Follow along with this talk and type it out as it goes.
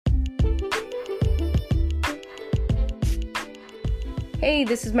Hey,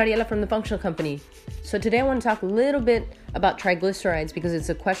 this is Mariela from The Functional Company. So today I want to talk a little bit about triglycerides because it's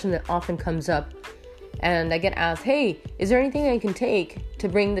a question that often comes up. And I get asked, hey, is there anything I can take to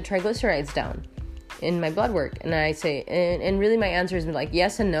bring the triglycerides down in my blood work? And I say, and really my answer is like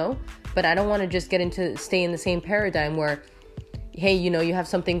yes and no, but I don't want to just stay in the same paradigm where, hey, you have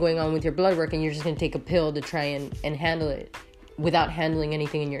something going on with your blood work and you're just going to take a pill to try and handle it without handling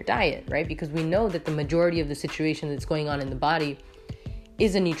anything in your diet, right? Because we know that the majority of the situation that's going on in the body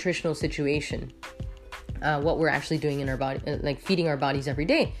is a nutritional situation. What we're actually doing in our body, like feeding our bodies every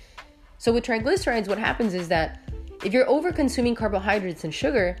day. So with triglycerides, what happens is that if you're over consuming carbohydrates and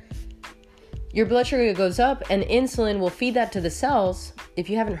sugar, your blood sugar goes up and insulin will feed that to the cells. If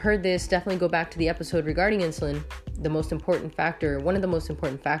you haven't heard this, definitely go back to the episode regarding insulin, one of the most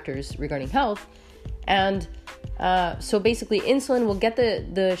important factors regarding health. And so basically insulin will get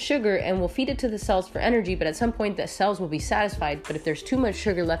the sugar and will feed it to the cells for energy, but at some point the cells will be satisfied. But if there's too much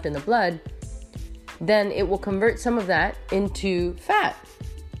sugar left in the blood, then it will convert some of that into fat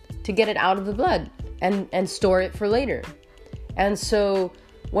to get it out of the blood and store it for later. And so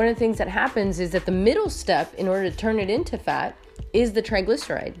one of the things that happens is that the middle step in order to turn it into fat is the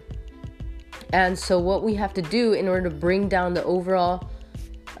triglyceride. And so what we have to do in order to bring down the overall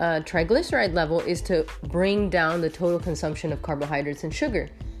triglyceride level is to bring down the total consumption of carbohydrates and sugar.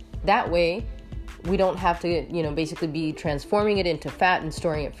 That way, we don't have to, basically be transforming it into fat and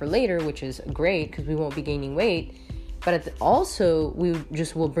storing it for later, which is great because we won't be gaining weight. But also, we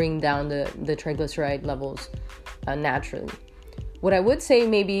just will bring down the triglyceride levels naturally. What I would say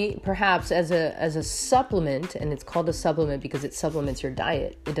maybe perhaps as a supplement, and it's called a supplement because it supplements your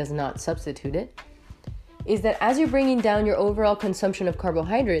diet, it does not substitute it, is that as you're bringing down your overall consumption of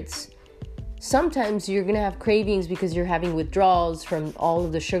carbohydrates, sometimes you're going to have cravings because you're having withdrawals from all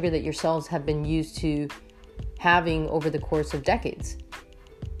of the sugar that your cells have been used to having over the course of decades.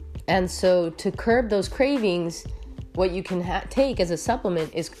 And so to curb those cravings, what you can take as a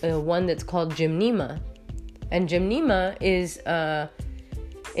supplement is one that's called Gymnema. And Gymnema is,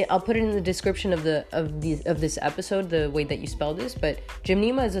 I'll put it in the description of this episode, the way that you spell this, but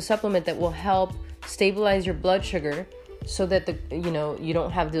Gymnema is a supplement that will help stabilize your blood sugar so that you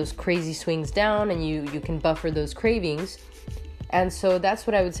don't have those crazy swings down and you can buffer those cravings. And so that's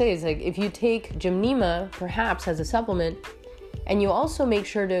what I would say is like if you take Gymnema perhaps as a supplement, and you also make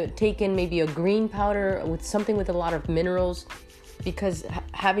sure to take in maybe a green powder with something with a lot of minerals, because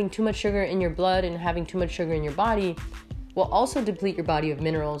having too much sugar in your blood and having too much sugar in your body will also deplete your body of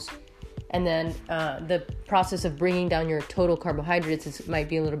minerals. And then the process of bringing down your total carbohydrates might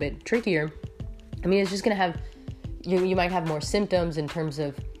be a little bit trickier. I mean, it's just going to have, you might have more symptoms in terms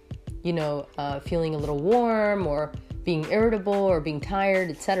of, feeling a little warm or being irritable or being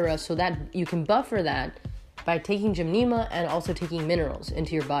tired, etc. So that you can buffer that by taking Gymnema and also taking minerals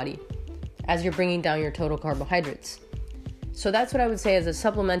into your body as you're bringing down your total carbohydrates. So that's what I would say as a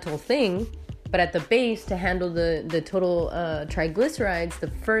supplemental thing. But at the base, to handle the total triglycerides, the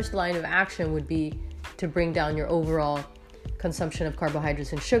first line of action would be to bring down your overall consumption of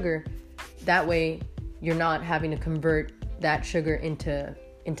carbohydrates and sugar. That way, you're not having to convert that sugar into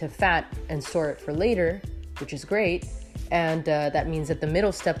fat and store it for later, which is great. And that means that the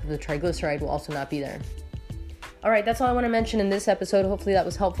middle step of the triglyceride will also not be there. All right, that's all I want to mention in this episode. Hopefully that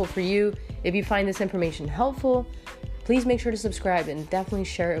was helpful for you. If you find this information helpful, please make sure to subscribe and definitely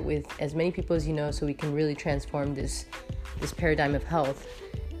share it with as many people as you know so we can really transform this paradigm of health.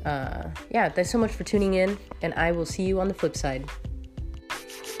 Thanks so much for tuning in, and I will see you on the flip side.